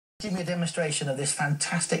Give me a demonstration of this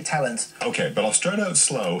fantastic talent. Okay, but I'll start out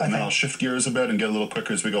slow, and then I'll shift gears a bit and get a little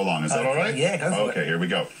quicker as we go along. Is that all right? Yeah, go for it. Okay, here we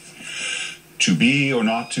go. To be or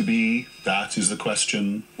not to be, that is the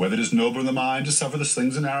question. Whether it is nobler in the mind to suffer the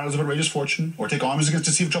slings and arrows of outrageous fortune, or take arms against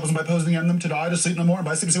deceived troubles and by posing in them, to die, to sleep no more, and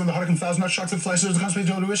by sleep when the heart can thousand shocks of flesh, as the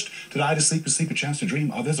consequence of wished, to die, to sleep a chance to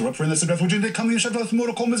dream. Others are up for endless breath, which they come, you shut off the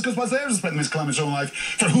mortal coldness, because theirs is spread the most calamity of life.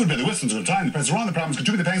 For who would bear the wisdoms of time, the presence wrong, the problems,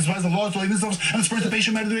 contribute the pangs, the laws, the themselves, and the spurs, the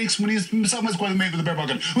patient man of the aches, when he is himself most quite made with the bare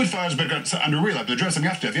bargain, with fires, but under real life, the dress and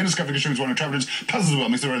after death, the undiscovered assurance, one of travelers, puzzles well,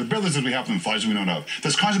 makes the right brilliance as we have them, flies we know of.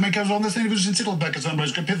 This conscious make on this individual and sickle back as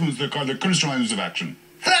unbridged epithets, their crystal lines of action.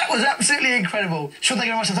 That was absolutely incredible. Sean, thank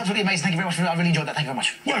you very much. That's absolutely amazing. Thank you very much. I really enjoyed that. Thank you very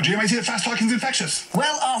much. Well, do you might see that fast talking is infectious?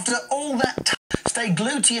 Well, after all that, stay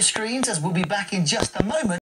glued to your screens as we'll be back in just a moment.